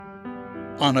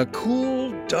On a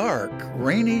cool, dark,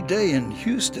 rainy day in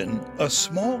Houston, a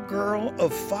small girl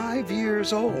of 5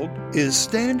 years old is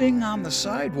standing on the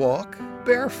sidewalk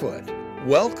barefoot.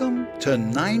 Welcome to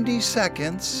 90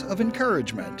 Seconds of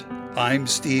Encouragement. I'm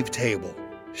Steve Table.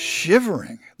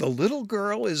 Shivering, the little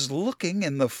girl is looking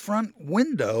in the front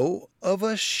window of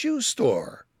a shoe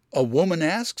store. A woman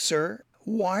asks her,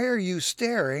 "Why are you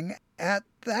staring at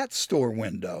that store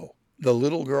window?" The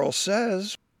little girl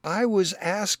says, "I was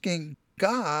asking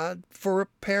God for a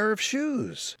pair of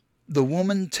shoes." The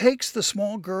woman takes the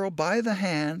small girl by the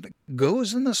hand,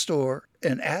 goes in the store,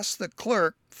 and asks the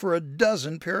clerk for a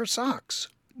dozen pair of socks.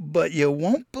 But you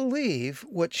won't believe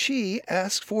what she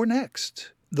asked for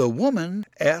next. The woman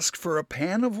asked for a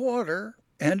pan of water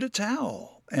and a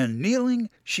towel, and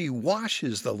kneeling, she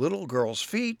washes the little girl's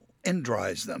feet and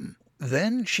dries them.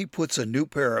 Then she puts a new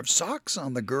pair of socks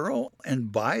on the girl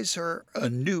and buys her a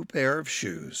new pair of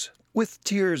shoes. With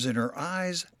tears in her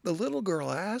eyes, the little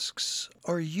girl asks,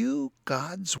 "Are you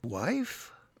God's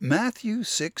wife?" Matthew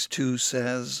 6:2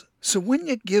 says, "So when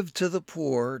you give to the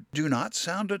poor, do not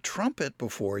sound a trumpet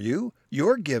before you.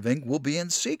 Your giving will be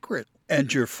in secret,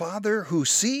 and your Father who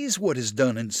sees what is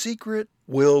done in secret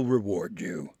will reward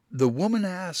you." The woman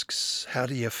asks, "How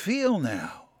do you feel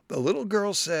now?" The little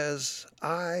girl says,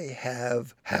 "I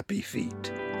have happy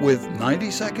feet." With 90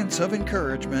 seconds of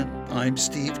encouragement, I'm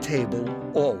Steve Table,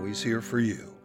 always here for you.